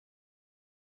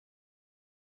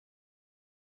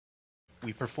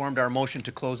We performed our motion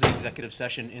to close the executive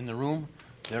session in the room.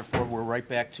 Therefore, we're right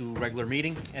back to regular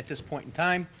meeting at this point in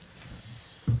time.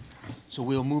 So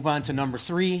we'll move on to number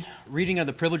 3, reading of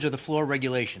the privilege of the floor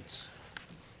regulations.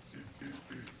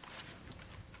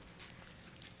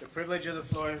 The privilege of the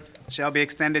floor shall be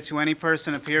extended to any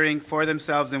person appearing for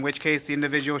themselves, in which case the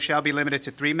individual shall be limited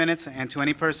to 3 minutes, and to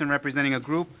any person representing a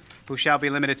group who shall be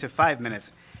limited to 5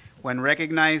 minutes. When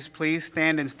recognized, please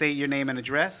stand and state your name and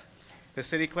address. The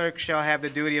city clerk shall have the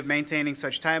duty of maintaining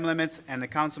such time limits, and the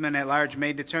councilman at large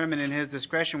may determine in his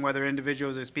discretion whether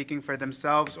individuals are speaking for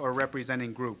themselves or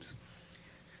representing groups.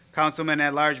 Councilman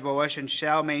at large Voeshin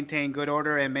shall maintain good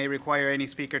order and may require any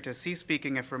speaker to cease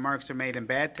speaking if remarks are made in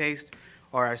bad taste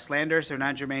or are slanderous or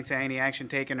not germane to any action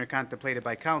taken or contemplated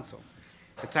by council.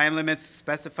 The time limits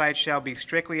specified shall be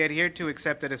strictly adhered to,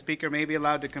 except that a speaker may be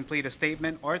allowed to complete a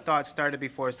statement or thought started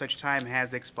before such time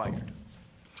has expired.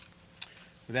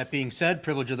 With that being said,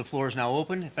 privilege of the floor is now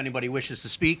open. If anybody wishes to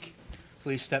speak,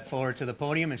 please step forward to the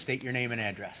podium and state your name and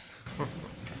address.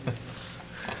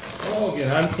 Hello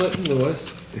again, I'm Clinton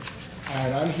Lewis,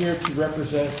 and I'm here to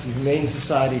represent the Humane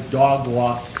Society Dog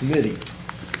Walk Committee.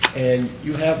 And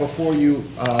you have before you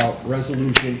a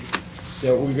resolution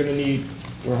that we're going to need.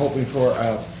 We're hoping for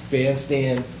a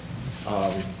bandstand,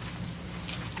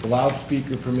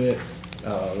 loudspeaker permit,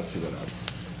 let's see what else,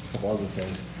 a couple other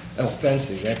things.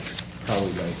 Fencing, that's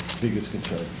probably my biggest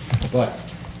concern. But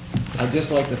I'd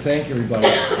just like to thank everybody.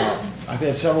 I've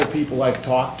had several people I've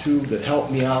talked to that helped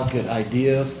me out, get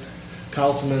ideas.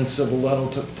 Councilman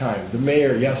Civiletto took time. The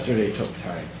mayor yesterday took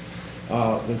time.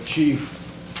 The chief,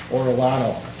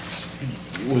 Orlano,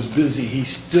 was busy. He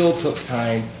still took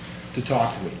time to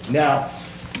talk to me. Now,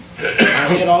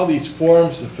 I had all these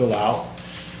forms to fill out,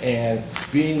 and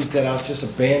being that I was just a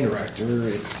band director,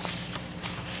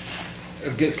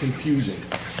 it'd get confusing.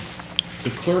 The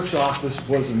clerk's office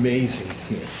was amazing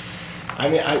to me. I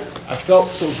mean, I felt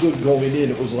so good going in.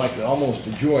 It was like almost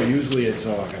a joy. Usually it's,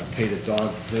 oh, I gotta pay the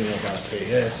dog thing, I gotta pay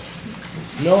this.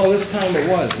 No, this time it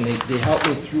was, and they helped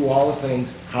me through all the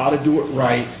things, how to do it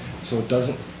right, so it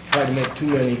doesn't try to make too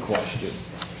many questions.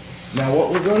 Now, what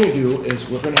we're going to do is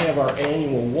we're going to have our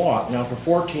annual walk. Now, for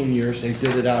 14 years, they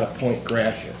did it out at Point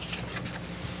Gratiot.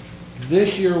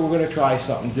 This year, we're going to try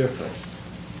something different.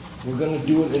 We're going to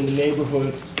do it in the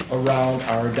neighborhood around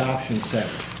our adoption center.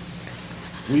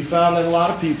 We found that a lot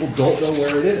of people don't know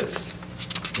where it is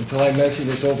until I mentioned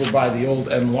it's over by the old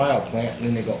M. Lyle plant, and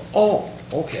then they go, oh,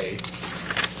 okay.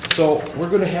 So we're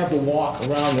going to have the walk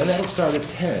around, and that'll start at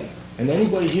 10. And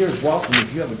anybody here is welcome.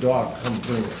 If you have a dog, come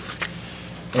bring it.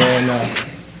 And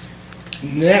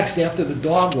next, after the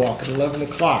dog walk at 11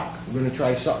 o'clock, we're going to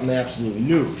try something absolutely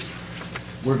new.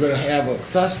 We're going to have a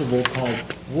festival called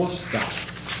Woodstock.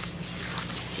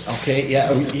 Okay,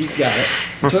 yeah, he's got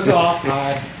it. Took off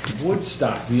on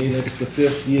Woodstock, meaning it's the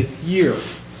 50th year.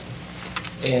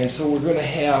 And so we're going to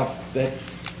have that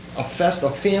a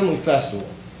family festival.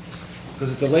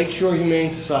 Because at the Lakeshore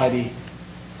Humane Society,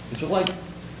 it's like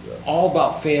all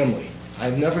about family.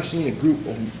 I've never seen a group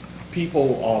of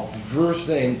people of diverse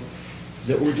thing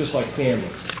that we're just like family,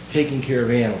 taking care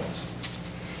of animals.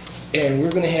 And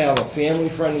we're going to have a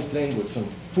family-friendly thing with some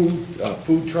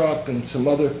food truck and some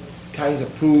other kinds of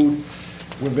food.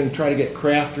 We're going to try to get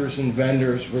crafters and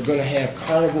vendors. We're going to have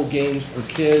carnival games for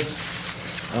kids,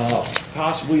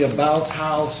 possibly a bounce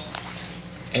house,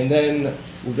 and then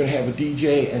we're going to have a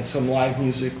DJ and some live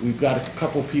music. We've got a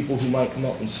couple people who might come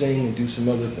up and sing and do some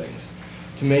other things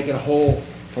to make it a whole,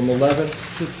 from 11 to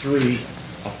 3,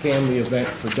 a family event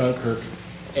for Dunkirk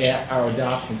at our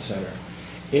adoption center.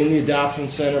 In the adoption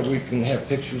center, we can have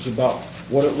pictures about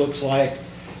what it looks like.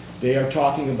 They are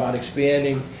talking about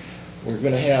expanding. We're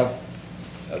going to have,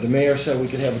 the mayor said we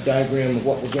could have a diagram of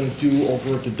what we're going to do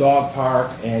over at the dog park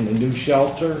and the new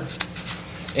shelter.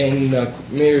 And the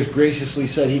mayor's graciously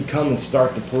said he'd come and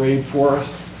start the parade for us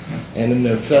and in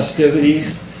the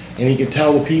festivities. And he could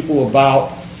tell the people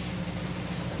about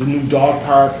the new dog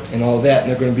park and all that, and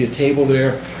there's going to be a table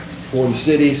there for the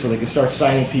city so they can start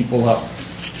signing people up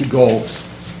to go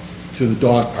to the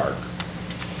dog park.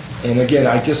 And again,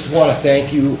 I just want to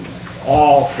thank you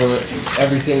all for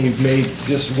everything you've made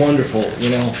just wonderful.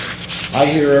 You know, I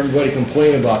hear everybody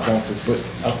complain about Dunkirk,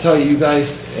 but I'll tell you, you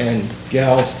guys and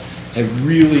gals have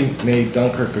really made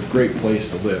Dunkirk a great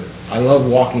place to live. I love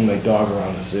walking my dog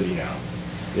around the city now.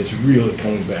 It's really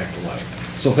coming back to life.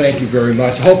 So thank you very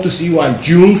much. I hope to see you on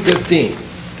June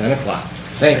 15th, 10 o'clock.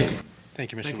 Thank you.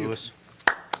 Thank you, Mr. Lewis.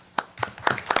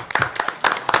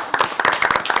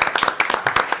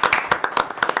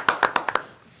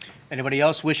 Anybody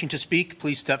else wishing to speak,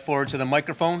 please step forward to the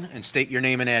microphone and state your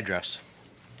name and address.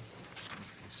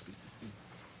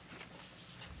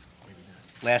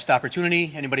 Last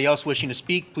opportunity. Anybody else wishing to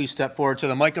speak, please step forward to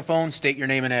the microphone, state your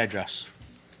name and address.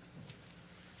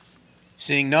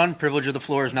 Seeing none, privilege of the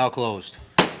floor is now closed.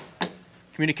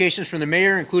 Communications from the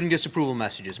mayor, including disapproval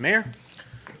messages. Mayor?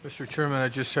 Mr. Chairman, I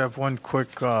just have one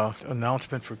quick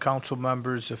announcement for council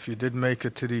members. If you did make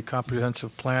it to the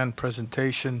comprehensive plan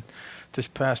presentation this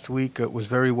past week, it was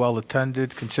very well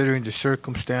attended, considering the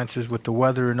circumstances with the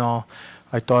weather and all.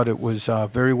 I thought it was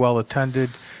very well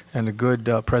attended and a good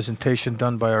presentation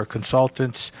done by our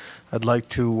consultants. I'd like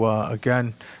to,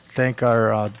 again, thank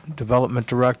our development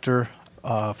director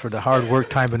for the hard work,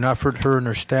 time, and effort her and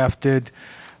her staff did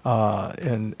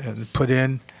and put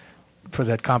in for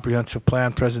that comprehensive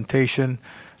plan presentation.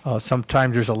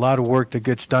 Sometimes there's a lot of work that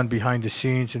gets done behind the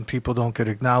scenes and people don't get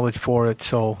acknowledged for it,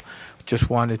 so just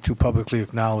wanted to publicly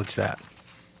acknowledge that.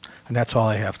 And that's all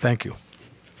I have. Thank you.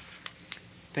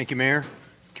 Thank you, Mayor.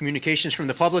 Communications from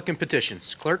the public and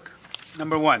petitions. Clerk?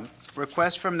 Number 1,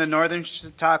 request from the Northern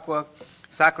Chautauqua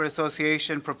Soccer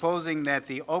Association proposing that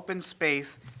the open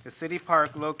space, the city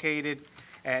park located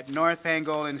at North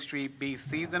Pangolin Street, be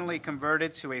seasonally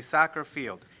converted to a soccer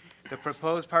field. The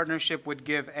proposed partnership would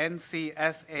give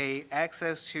NCSA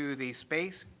access to the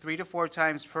space 3 to 4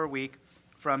 times per week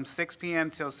from 6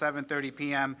 p.m. till 7:30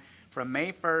 p.m. from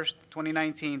May 1st,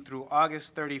 2019 through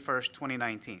August 31st,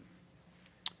 2019.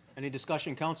 Any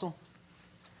discussion, council?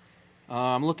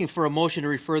 I'm looking for a motion to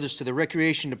refer this to the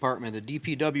Recreation Department, the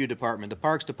DPW Department, the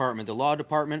Parks Department, the Law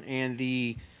Department, and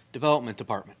the Development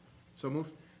Department. So moved.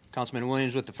 Councilman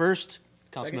Williams with the first.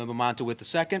 Councilman Bamanto with the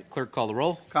second. Clerk, call the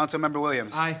roll. Councilmember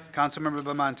Williams. Aye. Councilmember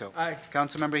Bamanto. Aye.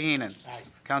 Councilmember Heenan. Aye.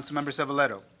 Councilmember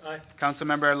Ceboletto. Aye.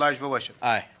 Councilmember at-large Voisin.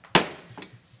 Aye.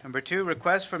 Number 2,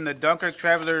 request from the Dunkirk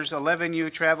Travelers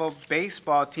 11U travel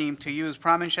baseball team to use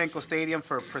Promenchenko Stadium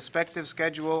for a prospective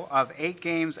schedule of 8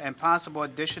 games and possible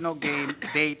additional game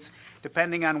dates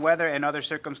depending on weather and other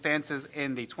circumstances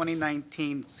in the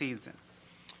 2019 season.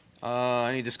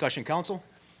 Any discussion, council?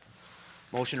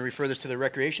 Motion to refer this to the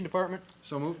Recreation Department.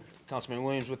 So moved. Councilman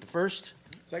Williams with the first.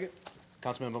 Second.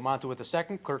 Councilman Bamanto with the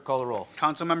second. Clerk, call the roll.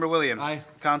 Councilmember Williams. Aye.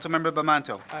 Councilmember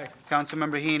Bamanto. Aye.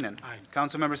 Councilmember Heenan. Aye.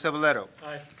 Councilmember Ceboletto.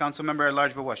 Aye. Councilmember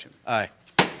at-large Voisin. Aye.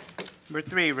 Number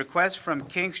 3, request from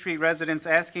King Street residents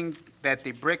asking that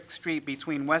the brick street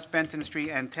between West Benton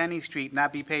Street and Tenney Street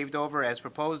not be paved over as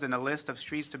proposed in a list of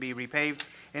streets to be repaved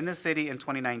in the city in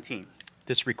 2019.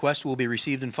 This request will be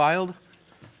received and filed.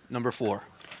 Number 4.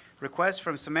 Request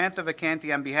from Samantha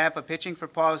Vacanti on behalf of Pitching for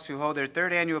Paws to hold their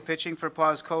 3rd annual Pitching for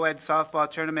Paws co-ed softball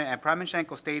tournament at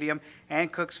Promenchenko Stadium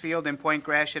and Cooks Field in Point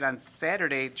Gratiot on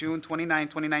Saturday, June 29,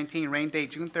 2019, rain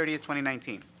date June 30th,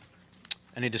 2019.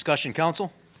 Any discussion,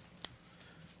 council?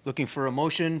 Looking for a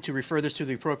motion to refer this to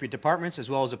the appropriate departments as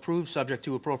well as approve, subject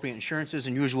to appropriate insurances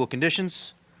and usual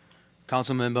conditions.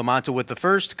 Councilman Bamanto with the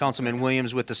first. Councilman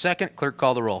Williams with the second. Clerk,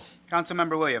 call the roll.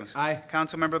 Councilmember Williams. Aye.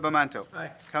 Councilmember Bamanto.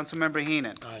 Aye. Councilmember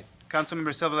Heenan. Aye.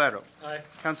 Councilmember Ceboletto. Aye.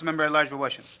 Councilmember at-large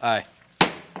Voisin. Aye.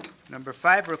 Number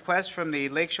 5, request from the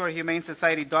Lakeshore Humane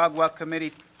Society Dog Walk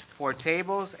Committee for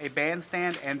tables, a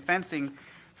bandstand, and fencing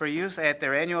for use at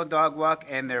their annual dog walk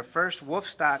and their first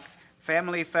Wolfstock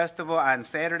Family Festival on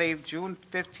Saturday, June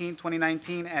 15,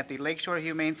 2019, at the Lakeshore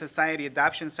Humane Society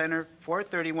Adoption Center,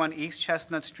 431 East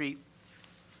Chestnut Street.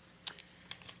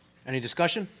 Any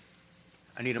discussion?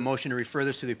 I need a motion to refer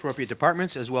this to the appropriate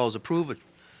departments as well as approve,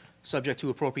 subject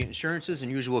to appropriate insurances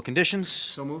and usual conditions.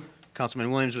 So moved. Councilman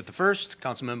Williams with the first.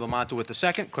 Councilman Bamanto with the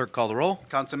second. Clerk, call the roll.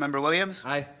 Councilmember Williams.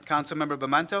 Aye. Councilmember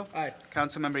Bamanto. Aye.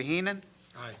 Councilmember Heenan.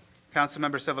 Aye.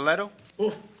 Councilmember Ceboletto.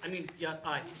 Aye.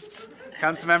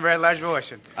 Councilmember at-large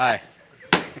Voisin. Aye.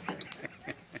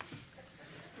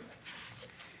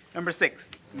 Number 6,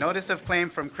 notice of claim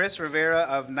from Chris Rivera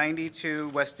of 92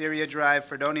 Wisteria Drive,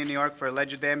 Fredonia, New York, for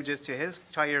alleged damages to his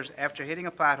tires after hitting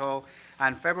a pothole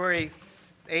on February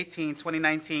 18,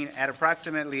 2019, at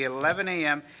approximately 11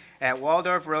 a.m. at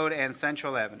Waldorf Road and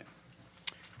Central Avenue.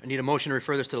 I need a motion to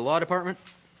refer this to the Law Department.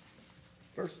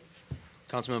 First.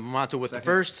 Councilman Bamanto with the Second.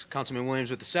 first. Councilman Williams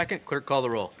with the second. Clerk, call the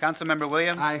roll. Councilmember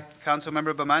Williams. Aye.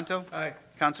 Councilmember Bamanto. Aye.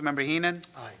 Councilmember Heenan.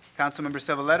 Aye. Councilmember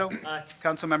Ceboletto. Aye.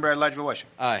 Councilmember at-large Voisin.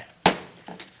 Aye.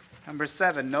 Number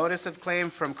 7, notice of claim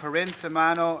from Corinne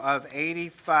Simano of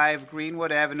 85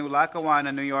 Greenwood Avenue,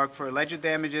 Lackawanna, New York, for alleged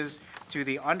damages to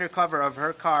the undercover of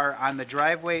her car on the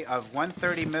driveway of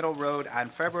 130 Middle Road on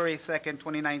February 2nd,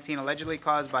 2019, allegedly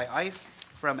caused by ice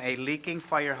from a leaking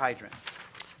fire hydrant.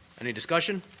 Any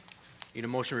discussion? Need a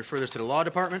motion to refer this to the Law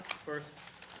Department. First.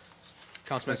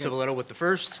 Councilman Second. Ceboletto with the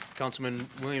first. Councilman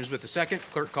Williams with the second.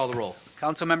 Clerk, call the roll.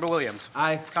 Councilmember Williams.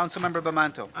 Aye. Councilmember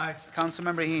Bamanto. Aye.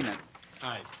 Councilmember Heenan.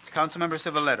 Aye. Councilmember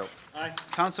Ceboletto. Aye.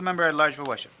 Councilmember at-large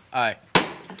Voisin. Aye.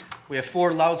 We have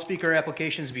 4 loudspeaker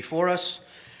applications before us.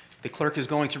 The clerk is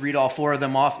going to read all 4 of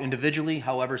them off individually.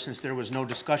 However, since there was no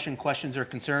discussion, questions, or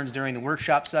concerns during the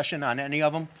workshop session on any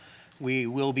of them, we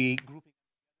will be grouping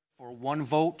for 1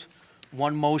 vote,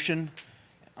 1 motion,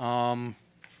 and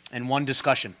 1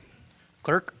 discussion.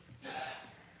 Clerk?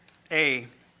 A,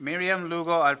 Miriam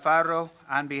Lugo Alfaro,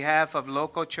 on behalf of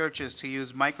local churches to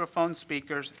use microphone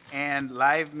speakers and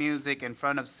live music in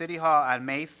front of City Hall on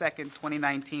May 2nd,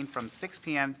 2019, from 6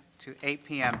 p.m. to 8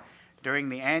 p.m. during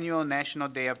the annual National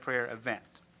Day of Prayer event.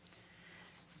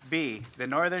 B, the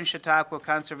Northern Chautauqua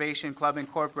Conservation Club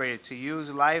Incorporated to use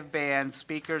live bands,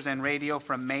 speakers, and radio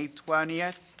from May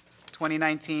 20th,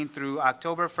 2019 through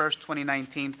October 1st,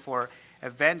 2019 for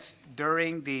events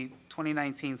during the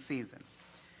 2019 season.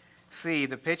 C,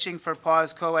 the Pitching for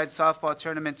Paws Co-ed softball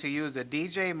tournament to use a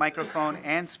DJ, microphone,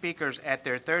 and speakers at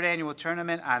their 3rd annual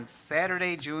tournament on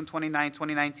Saturday, June 29,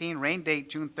 2019, rain date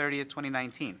June 30th,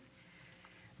 2019.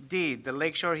 D, the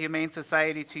Lakeshore Humane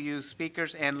Society to use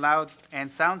speakers and loud and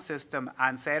sound system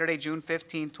on Saturday, June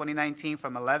 15, 2019,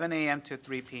 from 11 a.m. to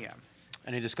 3 p.m.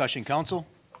 Any discussion, council?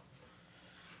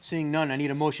 Seeing none, I need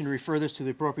a motion to refer this to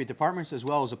the appropriate departments as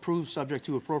well as approve, subject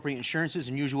to appropriate insurances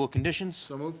and usual conditions.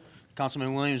 So moved.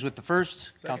 Councilman Williams with the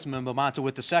first. Councilman Bamanto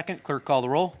with the second. Clerk, call the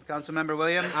roll. Councilmember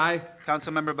Williams? Aye.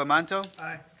 Councilmember Bamanto?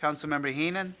 Aye. Councilmember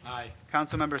Heenan? Aye.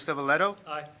 Councilmember Civiletto?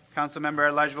 Aye. Councilmember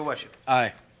at-large Voisin.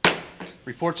 Aye.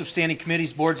 Reports of standing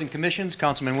committees, boards, and commissions.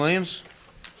 Councilman Williams.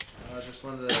 I just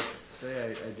wanted to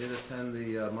say I did attend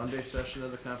the Monday session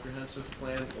of the comprehensive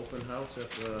plan open house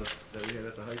that we had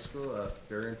at the high school.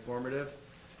 Very informative.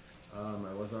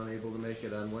 I was unable to make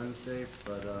it on Wednesday,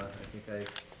 but I think I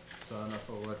saw enough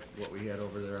of what we had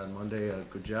over there on Monday.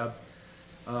 Good job.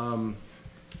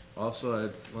 Also, I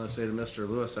want to say to Mr.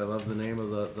 Lewis, I love the name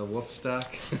of the wolf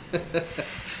stock.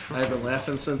 I've been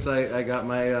laughing since I got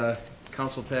my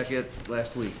council packet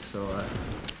last week, so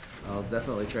I'll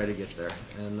definitely try to get there.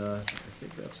 And I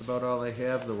think that's about all I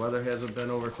have. The weather hasn't been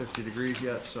over 50 degrees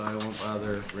yet, so I won't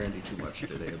bother Randy too much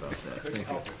today about that. Thank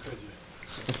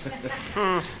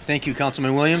you. Thank you,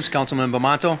 Councilman Williams. Councilman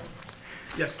Bamanto.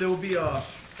 Yes, there will be a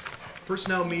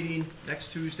personnel meeting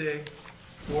next Tuesday,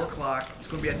 4 o'clock. It's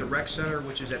going to be at the rec center,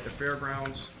 which is at the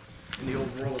fairgrounds in the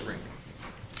old roller rink.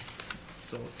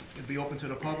 So it'll be open to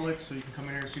the public, so you can come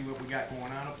in here and see what we got going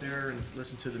on up there and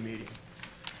listen to the meeting.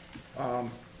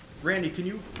 Randy, can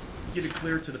you get it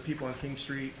clear to the people on King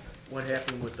Street what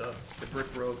happened with the brick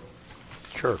road?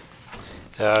 Sure.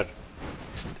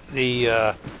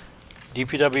 The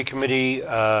DPW committee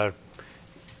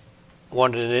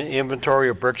wanted an inventory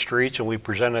of brick streets, and we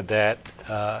presented that.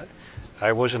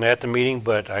 I wasn't at the meeting,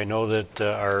 but I know that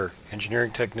our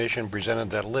engineering technician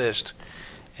presented that list,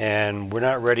 and we're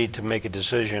not ready to make a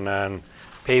decision on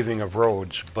paving of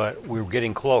roads, but we're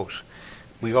getting close.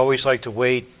 We always like to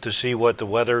wait to see what the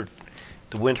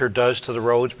winter does to the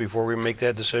roads before we make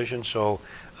that decision. So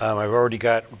I've already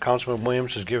got, Councilman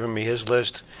Williams has given me his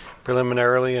list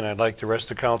preliminarily, and I'd like the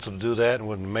rest of the council to do that. And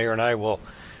when the mayor and I will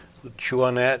chew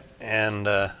on that, and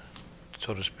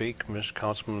so to speak, Mr.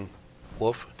 Councilman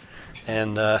Wolf,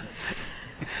 and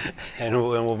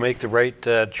we'll make the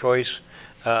right choice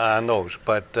on those.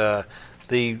 But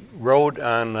the road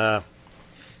on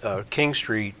King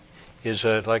Street is,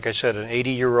 like I said, an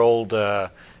 80-year-old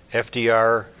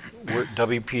FDR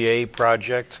WPA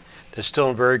project that's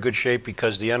still in very good shape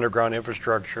because the underground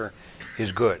infrastructure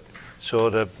is good.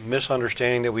 So the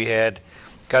misunderstanding that we had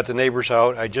got the neighbors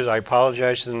out. I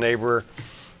apologize to the neighbor,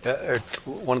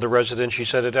 one of the residents. She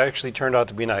said it actually turned out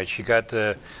to be nice.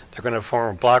 They're going to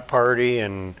form a block party,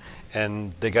 and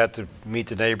they got to meet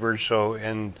the neighbors. So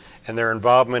and their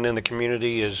involvement in the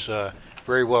community is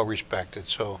very well respected.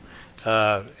 So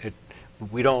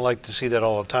we don't like to see that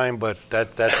all the time, but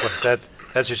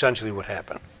that's essentially what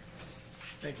happened.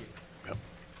 Thank you. Yep.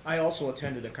 I also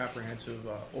attended a comprehensive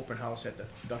open house at the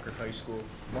Dunkirk High School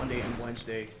Monday and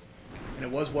Wednesday, and it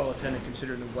was well attended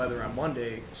considering the weather. On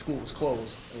Monday, school was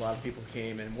closed. A lot of people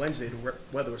came, and Wednesday the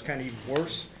weather was kind of even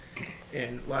worse,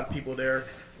 and a lot of people there. It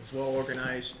was well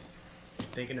organized.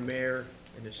 Thanking the mayor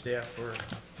and the staff for a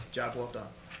job well done.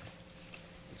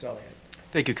 That's all I had.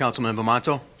 Thank you, Councilman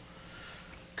Bamanto.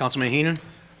 Councilman Heenan.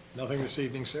 Nothing this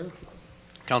evening, sir.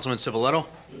 Councilman Civiletto.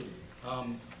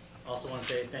 Also want to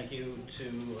say thank you to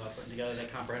putting together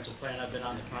that comprehensive plan. I've been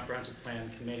on the comprehensive plan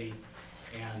committee,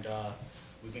 and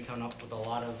we've been coming up with a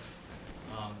lot of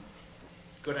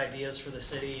good ideas for the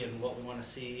city and what we want to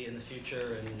see in the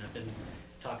future. And I've been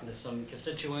talking to some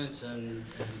constituents and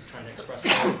trying to express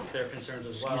their concerns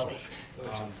as well.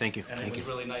 Thank you. And it was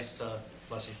really nice to,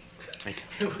 bless you. Thank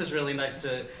you. It was really nice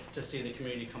to see the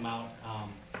community come out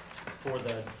for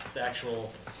the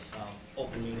actual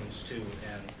open meetings too,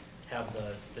 and have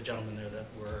the gentlemen there that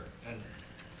were,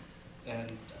 and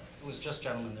it was just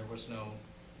gentlemen, was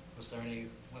there any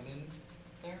women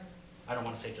there? I don't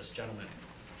want to say just gentlemen.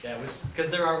 Yeah, it was, because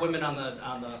there are women on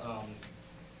the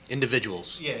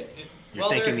Individuals. yeah. You're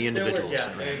thanking the there were- individuals.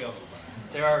 Yeah, there you go.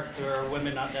 There are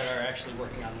women that are actually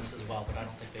working on this as well, but I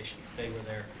don't think they were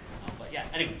there. But yeah,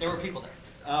 anyway, there were people there.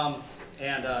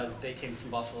 And they came from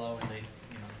Buffalo, and they,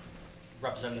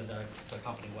 represented the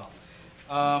company well.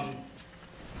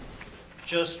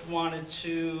 Just wanted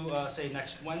to say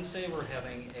next Wednesday, we're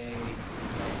having a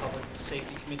Public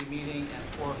Safety Committee meeting at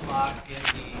 4 o'clock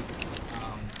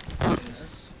in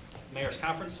this Mayor's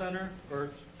Conference Center,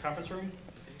 or conference room.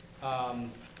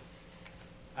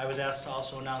 I was asked to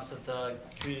also announce that the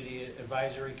Community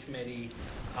Advisory Committee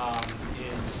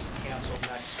is canceled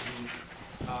next week.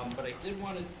 But I did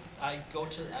want to, I go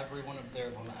to every one of their,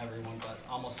 well, not everyone, but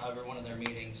almost every one of their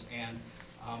meetings, and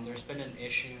there's been an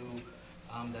issue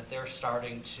that they're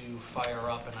starting to fire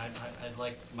up, and I'd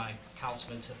like my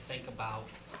councilman to think about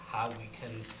how we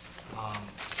can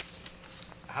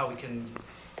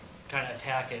kind of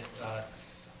attack it.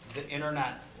 The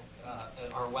internet,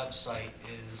 our website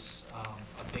is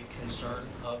a big concern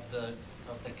of the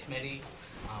committee.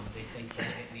 They think that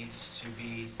it needs to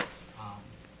be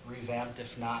revamped,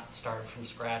 if not started from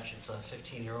scratch. It's a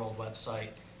 15-year-old website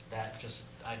that just,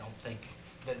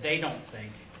 they don't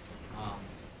think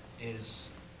is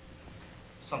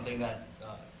something that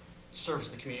serves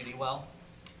the community well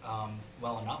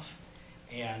enough.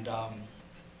 And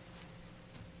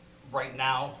right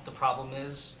now, the problem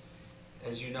is,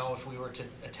 as you know, if we were to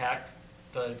attack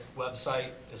the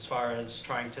website as far as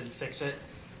trying to fix it,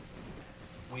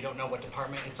 we don't know what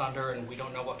department it's under, and we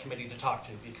don't know what committee to talk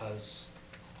to, because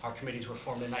our committees were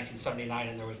formed in 1979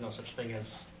 and there was no such thing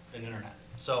as an internet.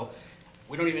 So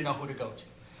we don't even know who to go to.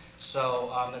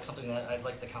 So that's something that I'd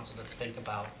like the council to think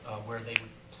about, where they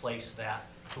would place that,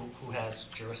 who has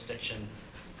jurisdiction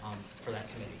for that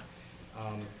committee.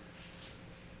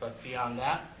 But beyond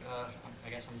that, I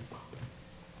guess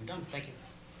I'm done. Thank you.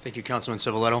 Thank you, Councilman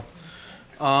Civiletto.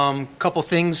 Couple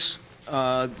things.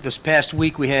 This past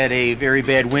week, we had a very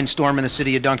bad windstorm in the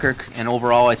city of Dunkirk, and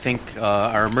overall, I think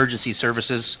our emergency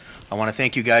services, I want to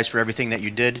thank you guys for everything that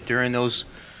you did during those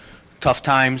tough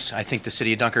times. I think the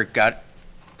city of Dunkirk got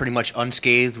pretty much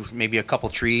unscathed, with maybe a couple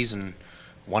trees and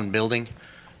one building.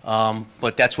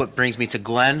 But that's what brings me to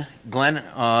Glenn. Glenn,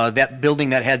 that building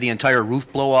that had the entire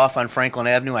roof blow off on Franklin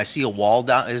Avenue, I see a wall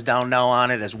is down now on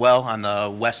it as well, on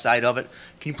the west side of it.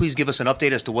 Can you please give us an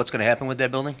update as to what's going to happen with that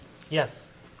building?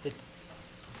 Yes.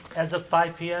 As of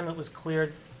 5 p.m., it was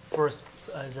cleared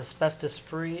as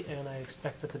asbestos-free, and I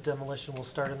expect that the demolition will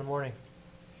start in the morning.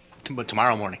 But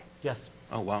tomorrow morning? Yes.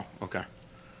 Oh, wow, okay.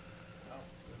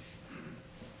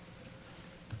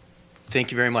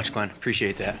 Thank you very much, Glenn.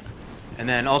 Appreciate that. And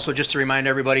then also, just to remind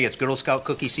everybody, it's Girl Scout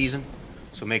cookie season,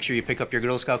 so make sure you pick up your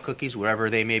Girl Scout cookies wherever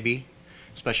they may be,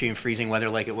 especially in freezing weather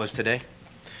like it was today.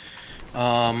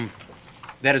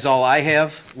 That is all I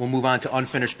have. We'll move on to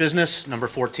unfinished business, number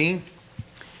 14.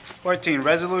 14,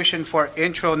 resolution for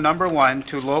intro number 1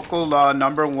 to local law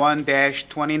number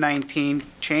 1-2019,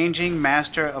 changing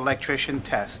master electrician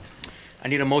test. I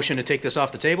need a motion to take this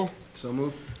off the table. So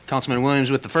moved. Councilman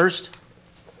Williams with the first.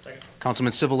 Second.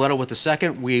 Councilman Civiletto with the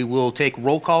second. We will take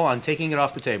roll call on taking it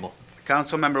off the table.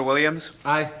 Councilmember Williams?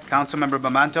 Aye. Councilmember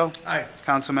Bamanto? Aye.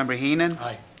 Councilmember Heenan?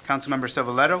 Aye. Councilmember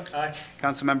Civiletto? Aye.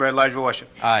 Councilmember at-large Vorship.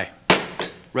 Aye.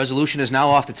 Resolution is now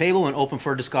off the table and open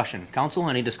for discussion. Council,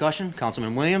 any discussion?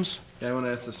 Councilman Williams? Yeah, I want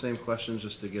to ask the same questions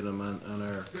just to get them on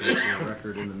our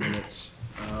record in the minutes.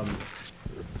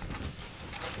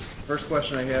 First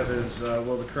question I have is,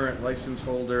 will the current license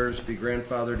holders be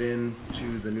grandfathered in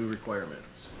to the new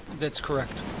requirements? That's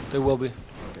correct. There will be.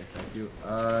 Okay, thank you.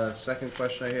 Second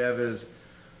question I have is,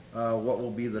 what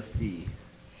will be the fee?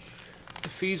 The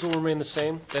fees will remain the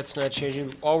same. That's not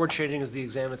changing. All we're changing is the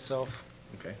exam itself,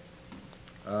 Okay.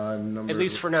 at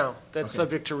least for now. That's Okay.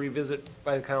 subject to revisit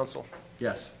by the council.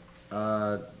 Yes.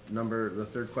 The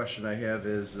third question I have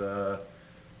is,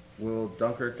 will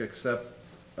Dunkirk accept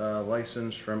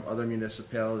license from other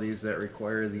municipalities that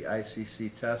require the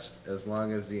ICC test as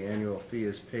long as the annual fee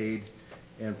is paid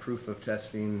and proof of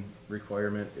testing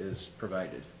requirement is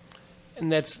provided?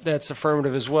 And that's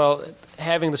affirmative as well.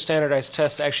 Having the standardized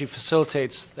test actually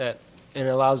facilitates that and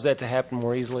allows that to happen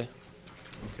more easily.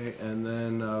 Okay, and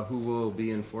then who will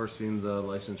be enforcing the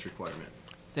license requirement?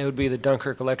 That would be the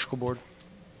Dunkirk Electrical Board.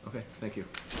 Okay, thank you.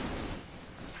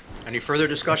 Any further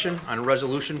discussion on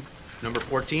resolution number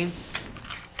 14?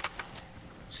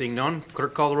 Seeing none,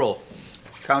 clerk call the roll.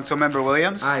 Councilmember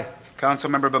Williams? Aye.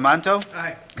 Councilmember Bamanto.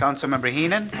 Aye. Councilmember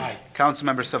Heenan. Aye.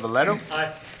 Councilmember Civiletto.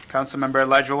 Aye. Councilmember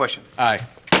Elijah Wisham. Aye.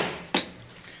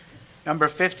 Number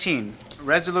 15,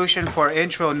 resolution for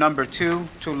intro number 2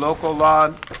 to local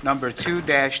law number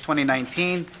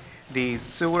 2-2019, the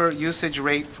sewer usage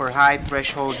rate for high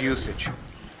threshold usage.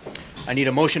 I need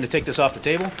a motion to take this off the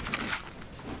table.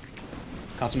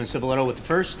 Councilman Civiletto with the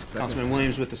first, Councilman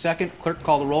Williams with the second. Clerk,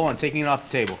 call the roll on taking it off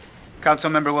the table.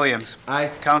 Councilmember Williams.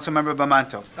 Aye. Councilmember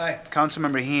Bamanto. Aye.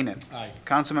 Councilmember Heenan. Aye.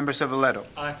 Councilmember Civiletto.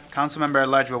 Aye. Councilmember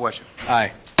Elijah Wisham.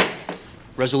 Aye.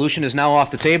 Resolution is now off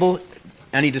the table.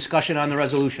 Any discussion on the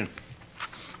resolution?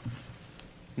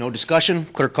 No discussion.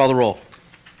 Clerk, call the roll.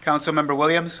 Councilmember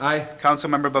Williams. Aye.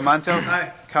 Councilmember Bamanto.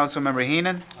 Aye. Councilmember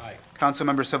Heenan. Aye.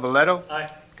 Councilmember Civiletto. Aye.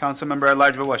 Councilmember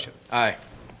Elijah Wisham. Aye.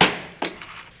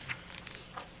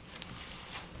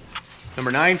 Number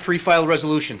 9, pre-filed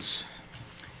resolutions.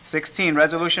 16,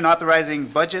 resolution authorizing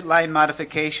budget line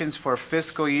modifications for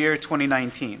fiscal year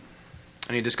 2019.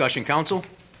 Any discussion, council?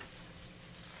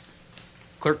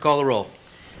 Clerk, call the roll.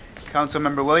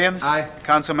 Councilmember Williams. Aye.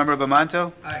 Councilmember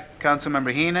Bamanto. Aye.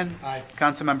 Councilmember Heenan. Aye.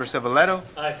 Councilmember Civiletto.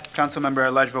 Aye. Councilmember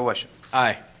Elijah Wisham.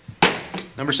 Aye.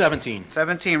 Number 17.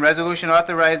 17, resolution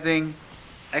authorizing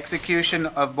execution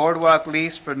of boardwalk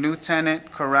lease for new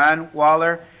tenant Karan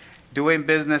Waller, doing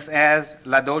business as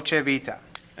La Dolce Vita.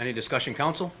 Any discussion,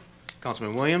 council?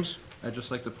 Councilman Williams? I'd just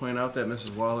like to point out that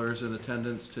Mrs. Waller is in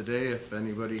attendance today. If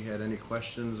anybody had any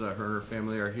questions, her and her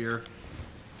family are here.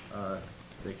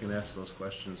 They can ask those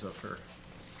questions of her.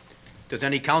 Does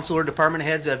any council or department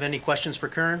heads have any questions for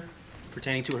Karen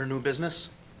pertaining to her new business?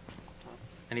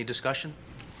 Any discussion?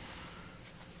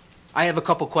 I have a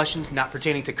couple questions, not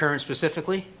pertaining to Karen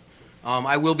specifically.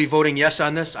 I will be voting yes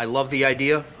on this. I love the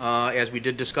idea, as we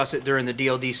did discuss it during the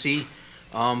DLDC.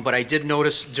 But I did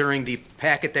notice during the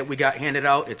packet that we got handed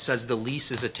out, it says the lease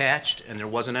is attached, and there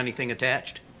wasn't anything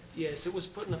attached. Yes, it was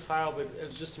put in the file, but it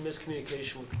was just a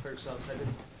miscommunication with the clerk's office.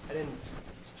 I didn't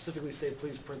specifically say,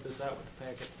 please print this out with the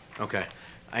packet. Okay.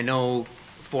 I know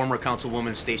former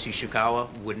Councilwoman Stacy Shukawa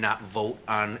would not vote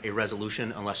on a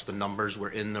resolution unless the numbers were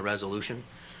in the resolution.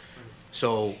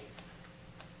 So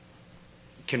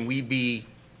can we be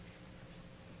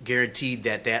guaranteed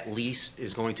that that lease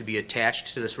is going to be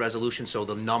attached to this resolution, so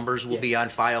the numbers will be Yes. on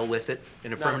file with it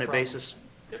in a Not a permanent problem. basis?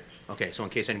 Yep. Okay, so in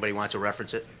case anybody wants to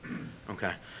reference it?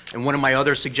 Okay. And one of my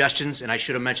other suggestions, and I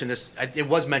should have mentioned this, it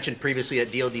was mentioned previously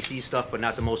at DLDC stuff, but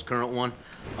not the most current one.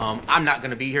 I'm not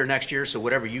going to be here next year, so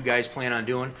whatever you guys plan on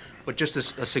doing, but just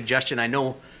a suggestion, I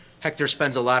know Hector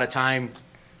spends a lot of time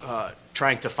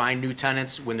trying to find new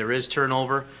tenants when there is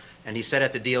turnover, and he said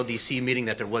at the DLDC meeting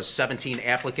that there was 17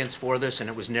 applicants for this, and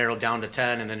it was narrowed down to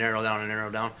 10, and then narrowed down and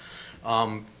narrowed down.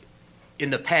 In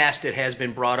the past, it has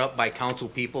been brought up by council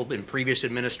people in previous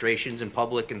administrations and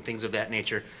public and things of that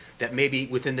nature, that maybe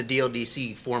within the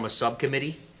DLDC form a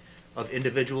subcommittee of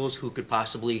individuals who could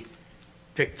possibly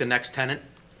pick the next tenant.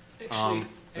 Actually,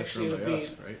 That's it run would by be,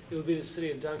 us, right? it would be the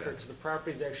city of Dunkirk, because the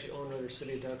property is actually owned under the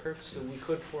city of Dunkirk, so we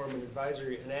could form an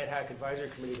ad hoc advisory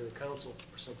committee to the council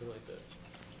or something like that.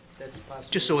 That's possible.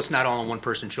 Just so it's not all on one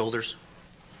person's shoulders.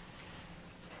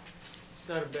 It's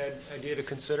not a bad idea to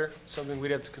consider, something we'd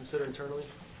have to consider internally.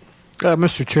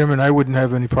 Mr. Chairman, I wouldn't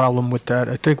have any problem with that.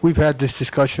 I think we've had this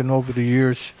discussion over the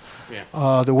years.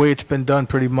 Yeah. The way it's been done,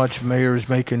 pretty much, mayor is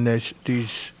making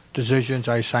these decisions.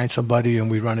 I assign somebody and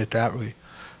we run it that way.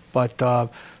 But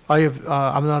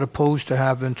I'm not opposed to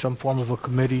having some form of a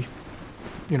committee,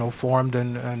 formed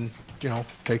and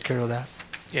take care of that.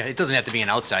 Yeah, it doesn't have to be an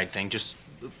outside thing, just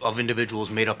of individuals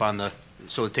made up on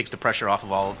so it takes the pressure off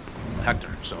of all of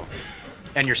Hector, so,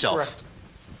 and yourself. Correct.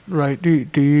 Right.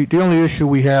 The only issue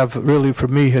we have really for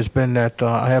me has been that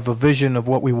I have a vision of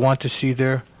what we want to see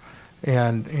there,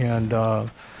 and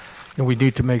we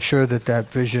need to make sure that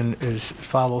that vision is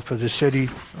followed for the city.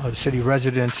 The city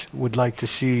residents would like to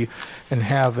see and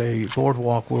have a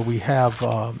boardwalk where we have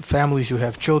families who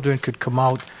have children could come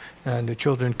out and the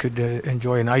children could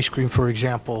enjoy an ice cream, for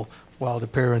example, while the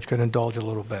parents can indulge a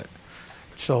little bit.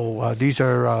 So these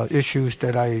are issues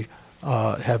that I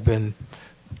have been,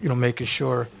 making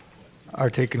sure are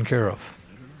taken care of.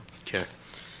 Okay.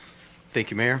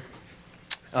 Thank you, Mayor.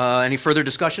 Any further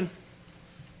discussion?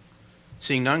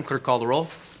 Seeing none, clerk call the roll.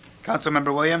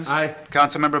 Councilmember Williams. Aye.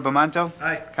 Councilmember Bamanto.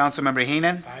 Aye. Councilmember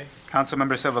Heenan. Aye.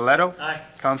 Councilmember Civiletto. Aye.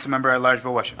 Councilmember Elijah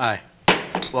Wisham. Aye.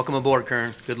 Welcome aboard,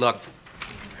 Karen. Good luck.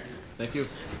 Thank you.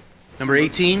 Number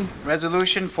 18,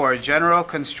 Resolution for general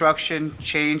construction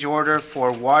change order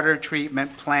for water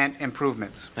treatment plant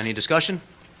improvements. any discussion?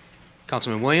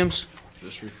 Councilman Williams?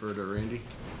 Just refer to Randy.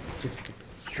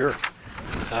 Sure.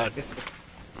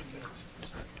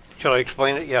 Shall I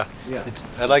explain it? Yeah. Yeah.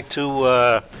 I'd like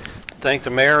to thank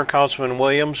the mayor and Councilman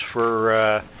Williams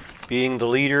for being the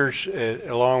leaders,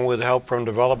 along with help from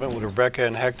development with Rebecca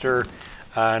and Hector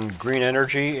on green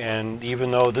energy. And even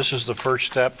though this is the first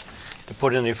step to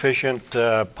put in the efficient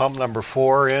pump number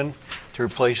 4 in to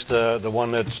replace the one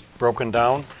that's broken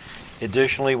down,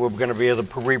 additionally, we're going to be able to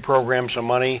reprogram some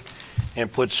money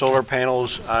and put solar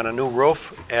panels on a new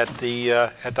roof at the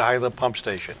Highland Pump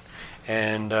Station.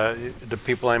 And the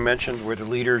people I mentioned were the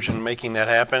leaders in making that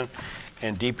happen,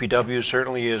 and DPW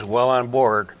certainly is well on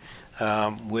board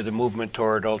with the movement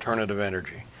toward alternative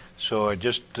energy. So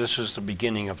this is the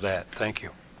beginning of that. Thank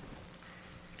you.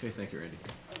 Okay, thank you, Randy.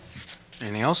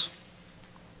 Anything else?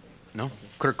 No?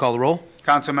 Clerk, call the roll.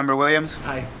 Councilmember Williams?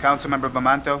 Aye. Councilmember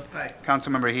Bamanto? Aye.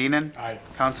 Councilmember Heenan? Aye.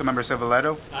 Councilmember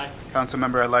Silverado? Aye.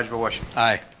 Councilmember at-large Voisin.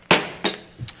 Aye.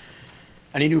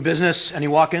 Any new business? Any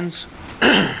walk-ins?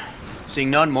 Seeing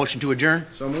none, motion to adjourn.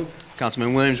 So move.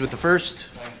 Councilman Williams with the first.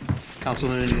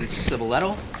 Councilman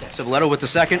Civiletto with the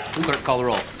second. Clerk, call the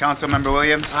roll. Councilmember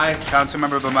Williams? Aye.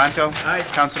 Councilmember Bamanto? Aye.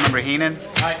 Councilmember Heenan?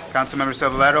 Aye. Councilmember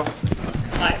Silverado?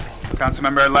 Aye.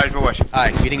 Councilmember at-large Voisin.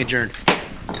 Aye, meeting adjourned.